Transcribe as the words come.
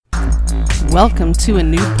Welcome to a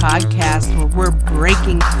new podcast where we're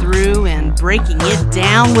breaking through and breaking it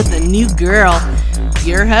down with a new girl.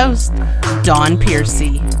 Your host, Dawn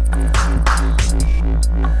Piercy.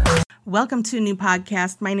 Welcome to a new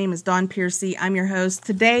podcast. My name is Dawn Piercy. I'm your host.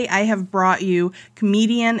 Today I have brought you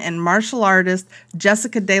comedian and martial artist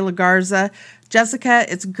Jessica De La Garza. Jessica,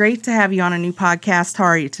 it's great to have you on a new podcast. How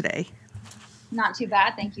are you today? Not too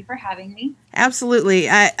bad. Thank you for having me. Absolutely.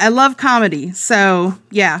 I love comedy. So,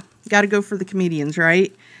 yeah, got to go for the comedians,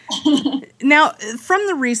 right? Now, from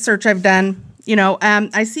the research I've done,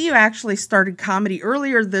 I see you actually started comedy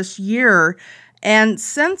earlier this year. And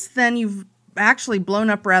since then, you've actually blown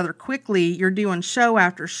up rather quickly. You're doing show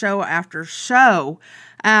after show after show.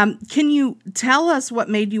 Can you tell us what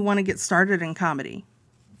made you want to get started in comedy?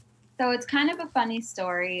 So it's kind of a funny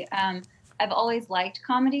story. I've always liked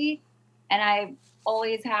comedy. And I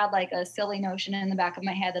always had like a silly notion in the back of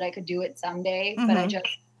my head that I could do it someday, but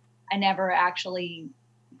I never actually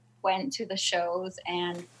went to the shows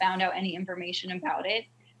and found out any information about it.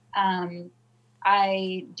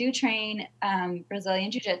 I do train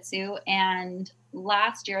Brazilian Jiu-Jitsu, and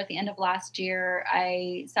last year, at the end of last year,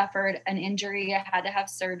 I suffered an injury. I had to have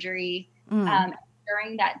surgery.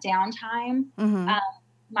 During that downtime,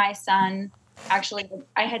 my son actually,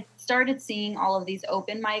 I had started seeing all of these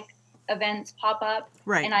open mic events pop up,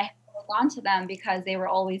 right? And I had gone to them because they were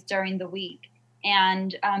always during the week.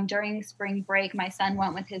 And during spring break, my son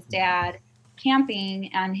went with his dad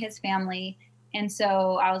camping and his family. And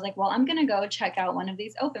so I was like, well, I'm going to go check out one of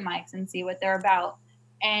these open mics and see what they're about.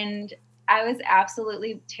 And I was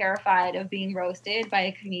absolutely terrified of being roasted by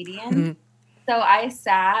a comedian. So I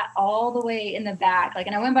sat all the way in the back,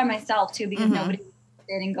 and I went by myself too, because nobody was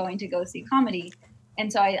interested in going to go see comedy.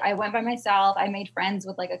 And so I went by myself. I made friends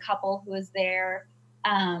with a couple who was there.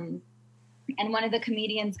 And one of the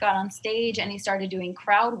comedians got on stage and he started doing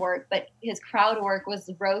crowd work, but his crowd work was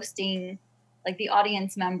roasting the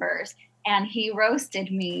audience members, and he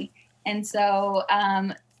roasted me. And so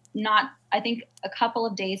I think a couple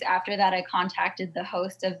of days after that, I contacted the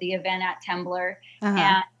host of the event at Tumblr and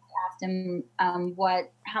asked him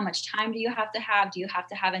how much time do you have to have? Do you have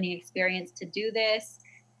to have any experience to do this?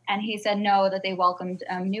 And he said no, that they welcomed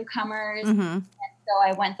newcomers. And so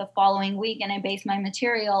I went the following week and I based my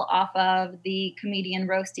material off of the comedian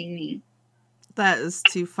roasting me. That is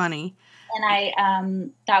too funny.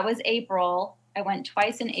 And that was April. I went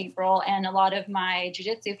twice in April, and a lot of my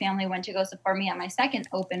jiu-jitsu family went to go support me at my second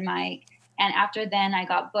open mic. And after then I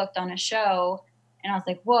got booked on a show, and I was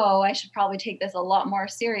like, whoa, I should probably take this a lot more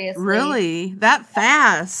seriously. Really? That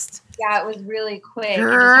fast? Yeah, it was really quick.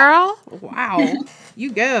 Girl, wow.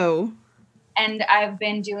 You go. And I've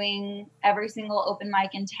been doing every single open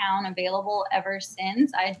mic in town available ever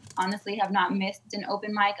since. I honestly have not missed an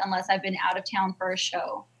open mic unless I've been out of town for a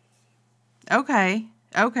show. Okay.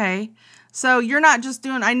 So you're not just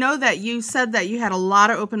doing, I know that you said that you had a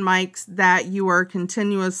lot of open mics that you were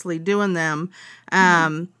continuously doing them,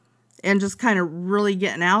 and just kind of really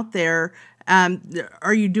getting out there.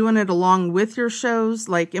 Are you doing it along with your shows,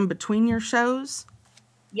 like in between your shows?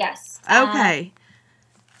 Yes. Okay.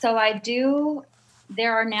 So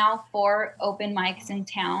there are now 4 open mics in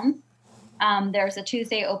town. There's a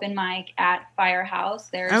Tuesday open mic at Firehouse.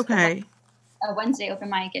 There's a Wednesday open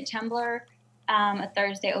mic at Tumblr, a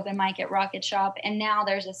Thursday open mic at Rocket Shop, and now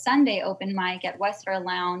there's a Sunday open mic at Western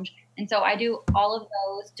Lounge. And so I do all of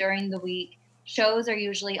those during the week. Shows are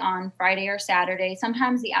usually on Friday or Saturday.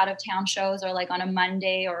 Sometimes the out-of-town shows are on a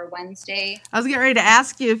Monday or a Wednesday. I was getting ready to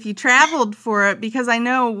ask you if you traveled for it, because I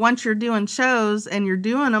know once you're doing shows and you're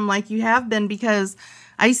doing them like you have been, because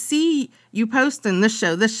I see you posting this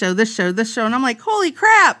show, and I'm like, holy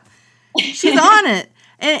crap, she's on it.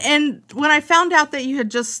 And when I found out that you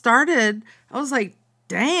had just started, I was like,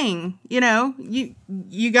 dang,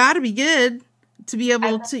 you got to be good to be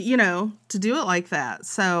able to, to do it like that.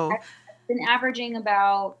 So been averaging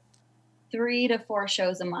about 3 to 4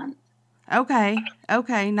 shows a month. Okay,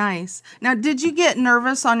 nice. Now, did you get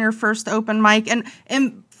nervous on your first open mic? And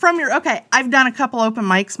from I've done a couple open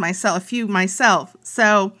mics myself.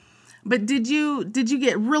 So, but did you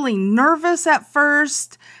get really nervous at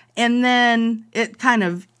first, and then it kind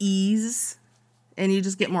of ease, and you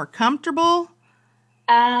just get more comfortable?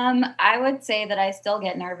 I would say that I still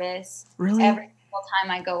get nervous. Really? Every single time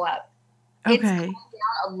I go up. Okay. It's calmed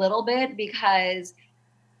down a little bit because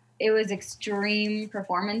it was extreme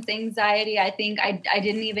performance anxiety. I think I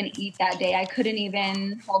didn't even eat that day. I couldn't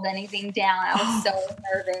even hold anything down. I was so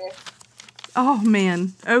nervous. Oh,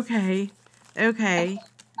 man. Okay.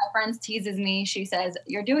 My friend teases me. She says,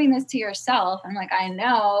 "You're doing this to yourself." I'm like, I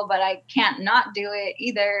know, but I can't not do it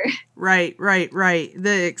either. Right.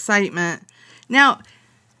 The excitement. Now,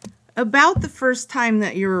 about the first time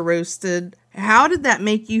that you were roasted, how did that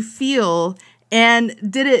make you feel? And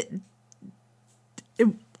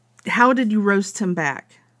how did you roast him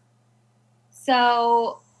back?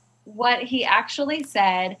 So what he actually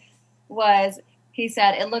said was, he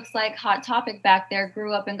said, "It looks like Hot Topic back there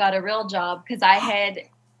grew up and got a real job." Because I had,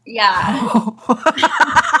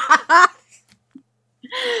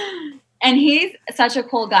 And he's such a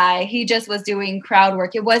cool guy. He just was doing crowd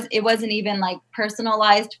work. It wasn't even like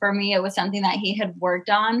personalized for me. It was something that he had worked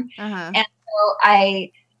on. And so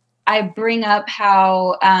I bring up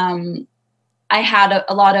how I had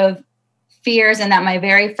a lot of fears, and that my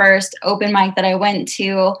very first open mic that I went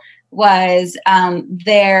to was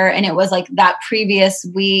there, and it was like that previous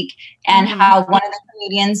week, and how one of the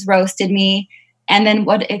comedians roasted me. And then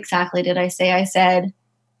what exactly did I say? I said,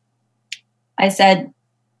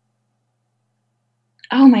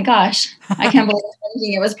 oh my gosh, I can't believe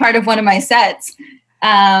it was part of one of my sets.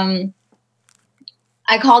 I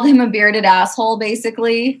called him a bearded asshole,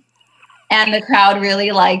 basically. And the crowd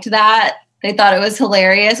really liked that. They thought it was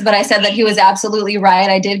hilarious, but I said that he was absolutely right.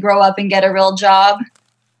 I did grow up and get a real job.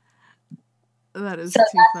 That is so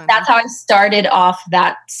funny. That's how I started off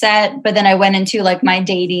that set. But then I went into like my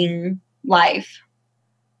dating life.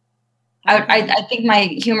 I think my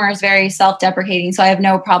humor is very self-deprecating, so I have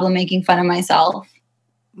no problem making fun of myself.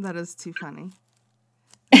 That is too funny.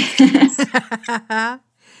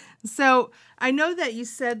 So I know that you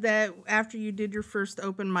said that after you did your first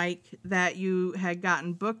open mic that you had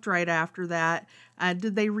gotten booked right after that.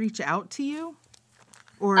 Did they reach out to you?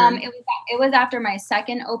 Or it was after my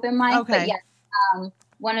second open mic. Okay. But yes,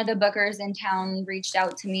 one of the bookers in town reached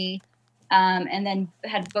out to me, and then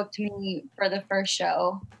had booked me for the first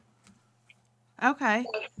show. Okay.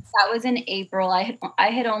 So that was in April. I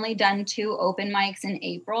had only done 2 open mics in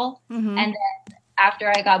April, and then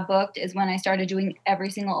after I got booked is when I started doing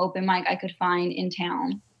every single open mic I could find in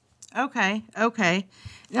town. Okay.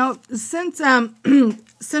 Now, since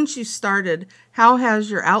since you started, how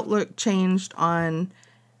has your outlook changed on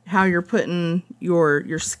how you're putting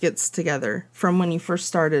your skits together from when you first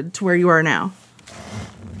started to where you are now?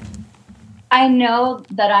 I know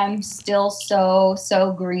that I'm still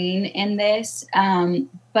so green in this,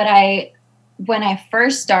 but when I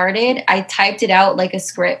first started, I typed it out like a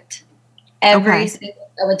script. I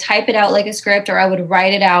would type it out like a script, or I would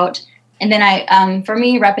write it out, and then for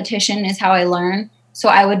me, repetition is how I learn. So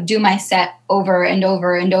I would do my set over and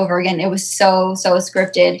over and over again. It was so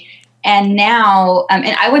scripted. And now,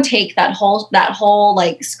 and I would take that whole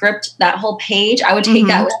like script, that whole page, I would take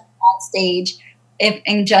that with me on stage,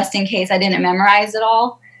 just in case I didn't memorize it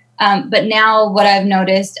all. But now what I've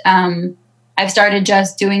noticed, I've started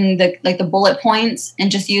just doing the bullet points and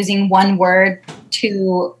just using one word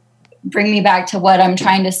to bring me back to what I'm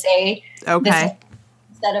trying to say. Okay.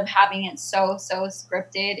 Instead of having it so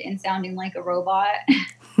scripted and sounding like a robot.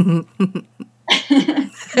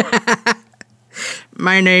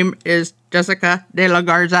 My name is Jessica De La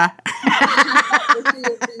Garza.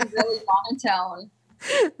 Really monotone.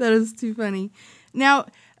 That is too funny. Now,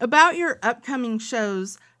 about your upcoming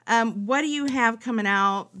shows, what do you have coming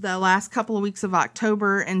out the last couple of weeks of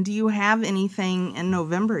October, and do you have anything in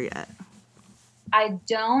November yet? I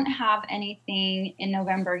don't have anything in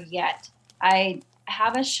November yet. I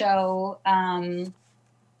have a show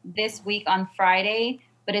this week on Friday,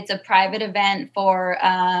 but it's a private event for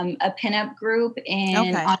a pinup group in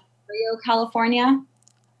Ontario, California.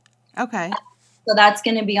 Okay. So that's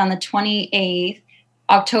going to be on the 28th.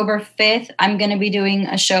 October 5th, I'm going to be doing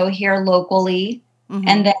a show here locally.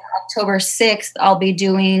 And then October 6th, I'll be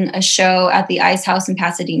doing a show at the Ice House in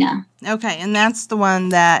Pasadena. Okay, and that's the one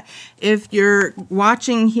that if you're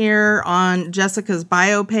watching here on Jessica's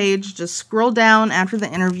bio page, just scroll down after the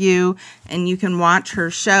interview and you can watch her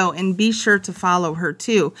show, and be sure to follow her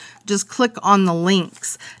too. Just click on the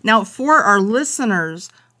links. Now, for our listeners,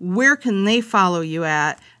 where can they follow you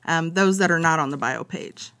at, those that are not on the bio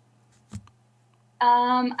page?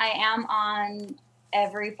 I am on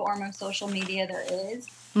every form of social media there is.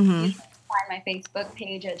 You can find my Facebook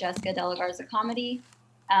page at Jessica De La Garza Comedy.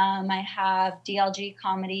 I have DLG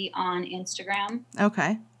Comedy on Instagram.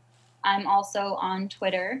 Okay. I'm also on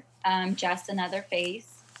Twitter, Just Another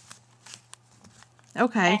Face.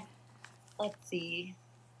 Okay. And let's see.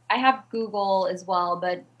 I have Google as well,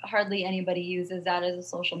 but hardly anybody uses that as a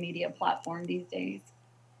social media platform these days.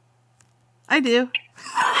 I do.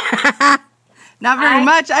 Not very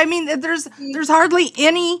much. I mean, there's hardly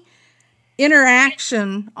any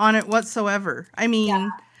interaction on it whatsoever. I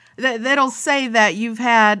mean, that'll say that you've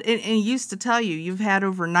had, and it used to tell you've had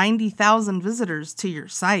over 90,000 visitors to your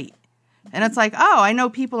site. And it's like, oh, I know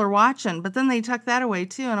people are watching, but then they took that away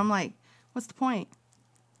too. And I'm like, what's the point?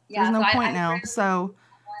 Yeah, There's no so point I now. rarely So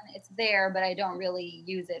it's there, but I don't really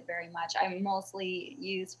use it very much. I mostly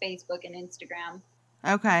use Facebook and Instagram.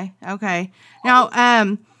 okay. Now,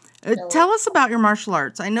 tell us about your martial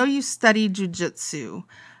arts. I know you studied jujitsu.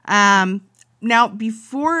 Now,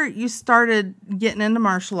 before you started getting into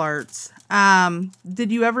martial arts,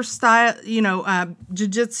 did you ever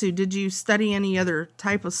jujitsu? Did you study any other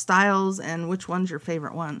type of styles, and which one's your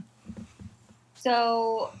favorite one?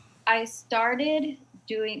 So I started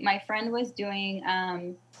my friend was doing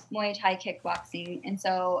Muay Thai kickboxing. And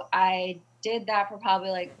so I did that for probably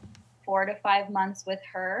like 4 to 5 months with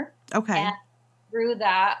her. Okay. And through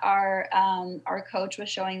that, our coach was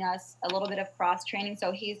showing us a little bit of cross training.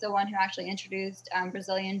 So he's the one who actually introduced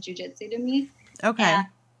Brazilian Jiu-Jitsu to me. Okay. And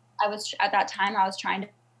at that time, I was trying to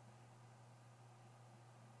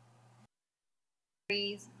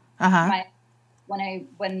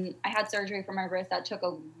when I had surgery for my wrist, that took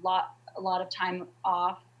a lot of time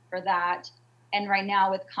off for that. And right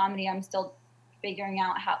now with comedy, I'm still figuring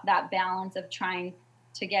out how that balance of trying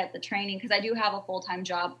to get the training, because I do have a full-time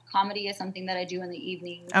job. Comedy is something that I do in the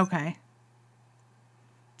evenings. Okay.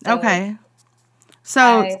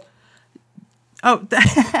 So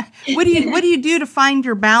what do you do to find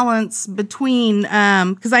your balance between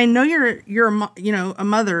because I know you're a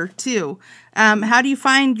mother too. How do you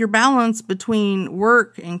find your balance between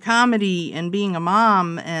work and comedy and being a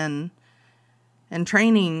mom and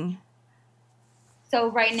training? So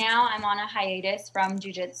right now I'm on a hiatus from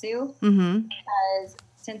jiu-jitsu because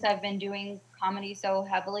since I've been doing comedy so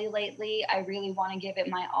heavily lately, I really want to give it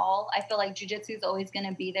my all. I feel like jiu-jitsu is always going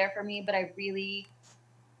to be there for me, but I really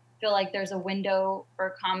feel like there's a window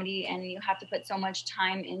for comedy and you have to put so much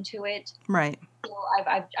time into it. Right. So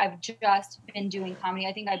I've just been doing comedy.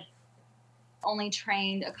 I think I've only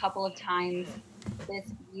trained a couple of times this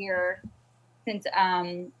year since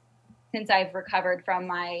I've recovered from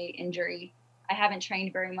my injury. I haven't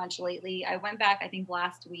trained very much lately. I went back, I think,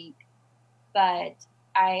 last week, but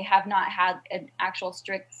I have not had an actual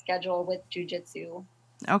strict schedule with jiu-jitsu.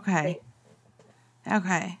 Okay.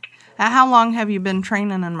 How long have you been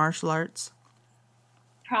training in martial arts?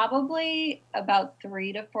 Probably about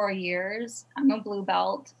 3 to 4 years. I'm a blue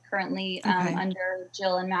belt currently under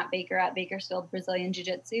Jill and Matt Baker at Bakersfield Brazilian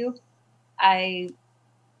Jiu-Jitsu. I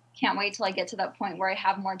can't wait till I get to that point where I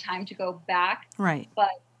have more time to go back. Right.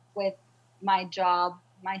 But with my job,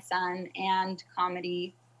 my son, and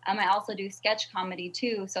comedy, I also do sketch comedy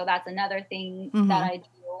too. So that's another thing that I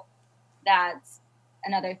do. That's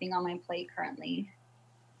another thing on my plate currently.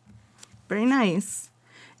 Very nice.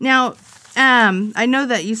 Now, I know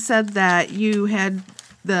that you said that you had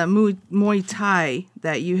the Muay Thai,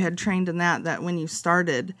 that you had trained in that when you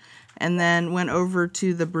started, and then went over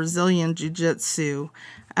to the Brazilian Jiu-Jitsu.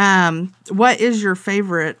 What is your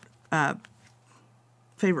favorite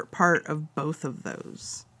part of both of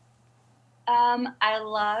those? I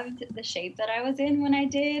loved the shape that I was in when I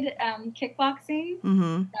did kickboxing.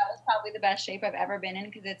 That was probably the best shape I've ever been in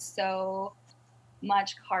because it's so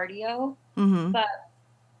much cardio. But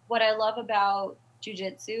what I love about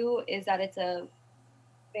jiu-jitsu is that it's a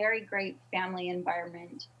very great family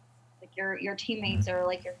environment. Like your teammates are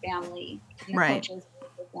like your family, and the coaches are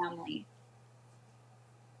like your family.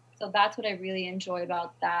 So that's what I really enjoy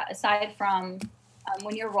about that. Aside from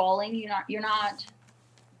when you're rolling, you're not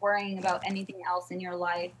worrying about anything else in your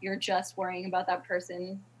life. You're just worrying about that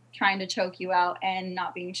person trying to choke you out and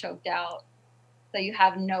not being choked out. So you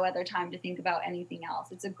have no other time to think about anything else.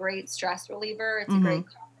 It's a great stress reliever. It's a great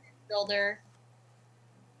confidence builder.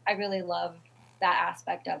 I really love that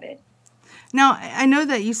aspect of it. Now, I know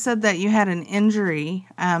that you said that you had an injury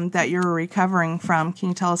that you're recovering from. Can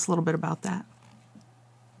you tell us a little bit about that?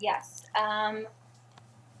 Yes.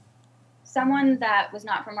 Someone that was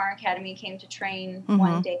not from our academy came to train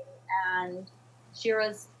one day, and she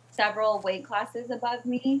was several weight classes above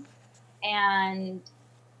me, and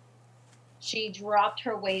she dropped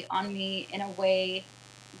her weight on me in a way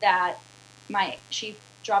that she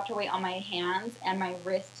dropped her weight on my hands, and my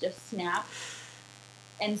wrist just snapped.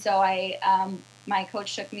 And so my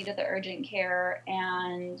coach took me to the urgent care,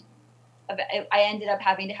 and I ended up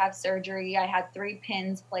having to have surgery. I had 3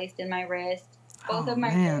 pins placed in my wrist. Both of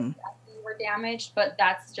my wrists were damaged, but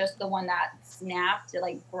that's just the one that snapped.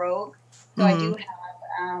 It broke. So I do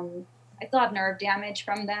have, I still have nerve damage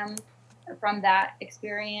from that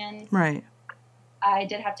experience. Right. I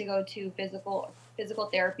did have to go to physical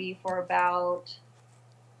therapy for about,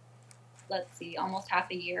 almost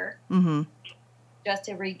half a year. Just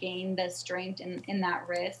to regain the strength in that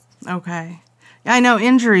wrist. Okay. I know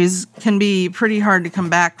injuries can be pretty hard to come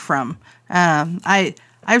back from.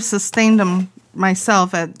 I've sustained them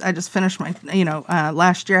myself. I just finished my,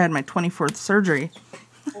 last year I had my 24th surgery.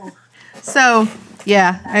 So,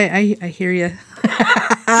 yeah, I hear you.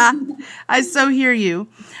 I so hear you.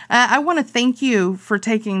 I want to thank you for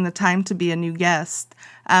taking the time to be a new guest.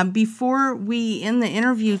 Before we end the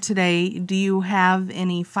interview today, do you have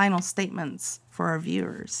any final statements for our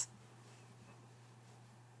viewers?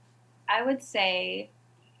 I would say,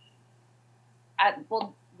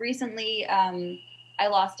 recently I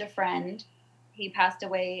lost a friend. He passed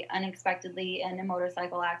away unexpectedly in a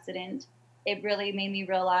motorcycle accident. It really made me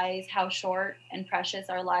realize how short and precious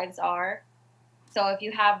our lives are. So if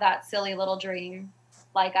you have that silly little dream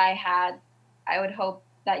like I had, I would hope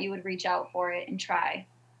that you would reach out for it and try,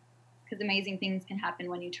 because amazing things can happen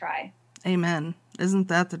when you try. Amen. Isn't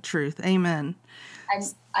that the truth? Amen. And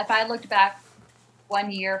if I looked back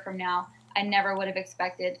 1 year from now, I never would have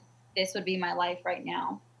expected this would be my life right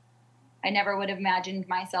now. I never would have imagined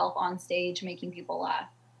myself on stage making people laugh.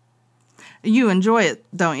 You enjoy it,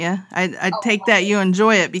 don't you? I take that you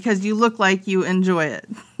enjoy it, because you look like you enjoy it.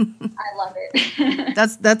 I love it.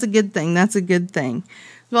 That's a good thing. That's a good thing.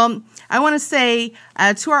 Well, I want to say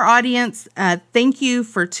to our audience, thank you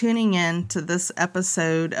for tuning in to this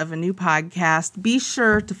episode of a new podcast. Be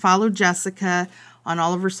sure to follow Jessica on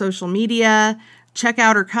all of her social media. Check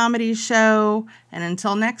out her comedy show. And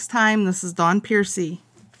until next time, this is Dawn Piercy.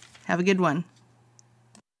 Have a good one.